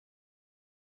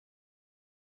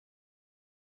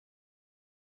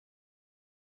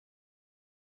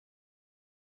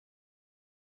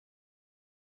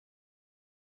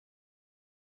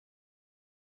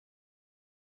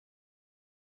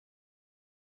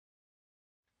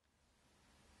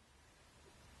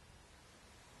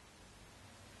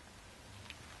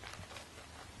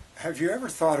Have you ever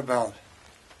thought about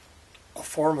a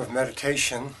form of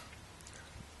meditation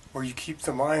where you keep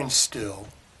the mind still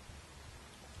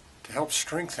to help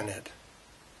strengthen it?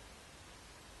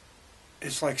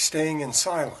 It's like staying in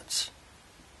silence.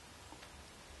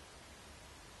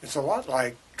 It's a lot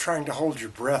like trying to hold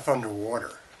your breath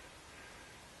underwater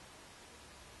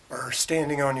or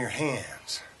standing on your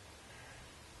hands.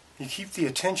 You keep the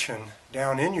attention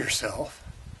down in yourself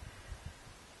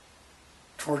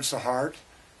towards the heart,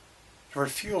 where it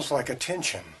feels like a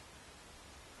tension.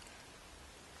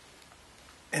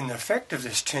 And the effect of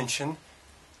this tension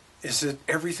is that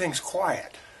everything's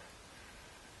quiet.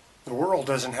 The world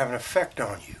doesn't have an effect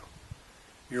on you.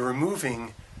 You're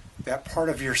removing that part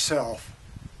of yourself,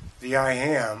 the I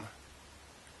am.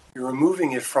 You're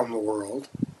removing it from the world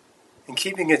and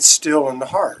keeping it still in the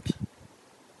heart.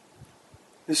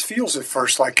 This feels at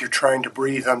first like you're trying to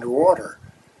breathe underwater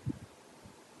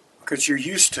because you're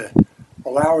used to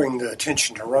allowing the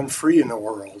attention to run free in the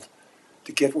world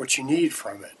to get what you need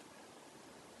from it.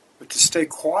 But to stay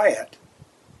quiet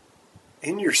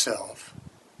in yourself,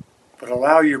 but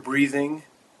allow your breathing,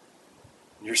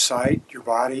 your sight, your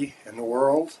body, and the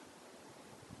world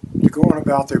to go on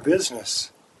about their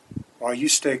business while you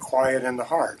stay quiet in the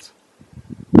heart.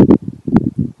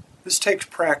 This takes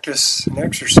practice and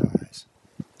exercise,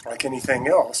 like anything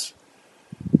else,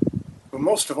 but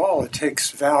most of all it takes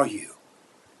value.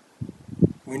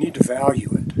 We need to value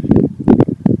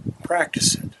it,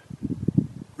 practice it,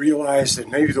 realize that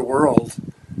maybe the world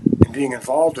and being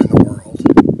involved in the world,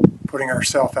 putting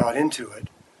ourselves out into it,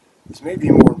 is maybe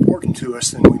more important to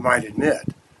us than we might admit.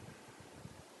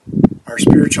 Our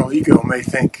spiritual ego may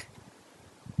think,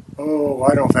 oh,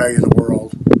 I don't value the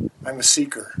world, I'm a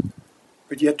seeker.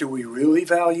 But yet do we really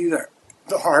value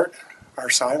the heart, our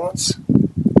silence,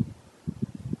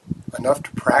 enough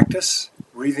to practice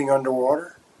breathing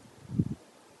underwater?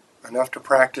 Enough to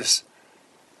practice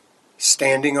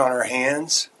standing on our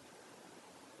hands,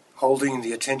 holding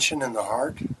the attention in the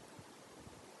heart?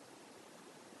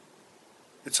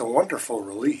 It's a wonderful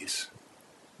release.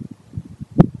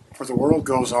 For the world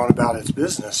goes on about its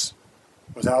business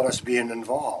without us being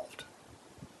involved.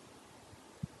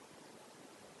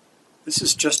 This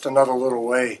is just another little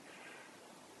way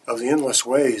of the endless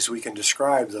ways we can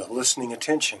describe the listening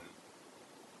attention.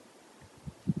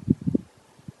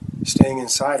 Staying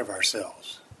inside of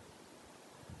ourselves,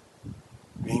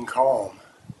 being calm,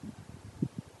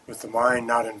 with the mind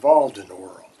not involved in the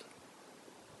world.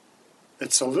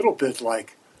 It's a little bit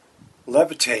like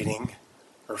levitating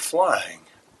or flying.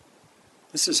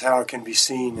 This is how it can be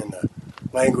seen in the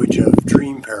language of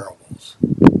dream parables.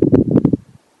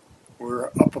 We're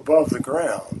up above the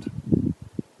ground,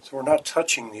 so we're not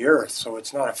touching the earth, so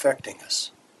it's not affecting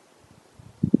us.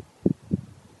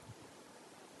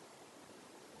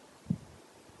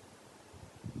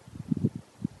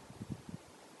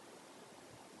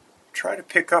 Try to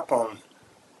pick up on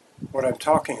what I'm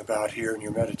talking about here in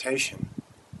your meditation.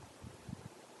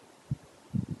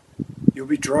 You'll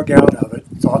be drug out of it.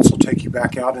 Thoughts will take you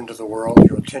back out into the world.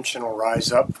 Your attention will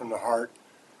rise up from the heart,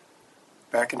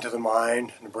 back into the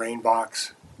mind and the brain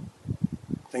box.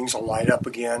 Things will light up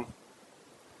again.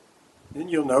 Then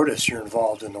you'll notice you're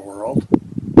involved in the world.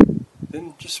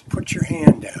 Then just put your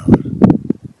hand down.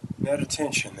 That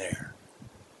attention there.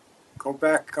 Go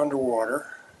back underwater.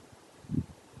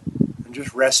 And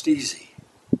just rest easy.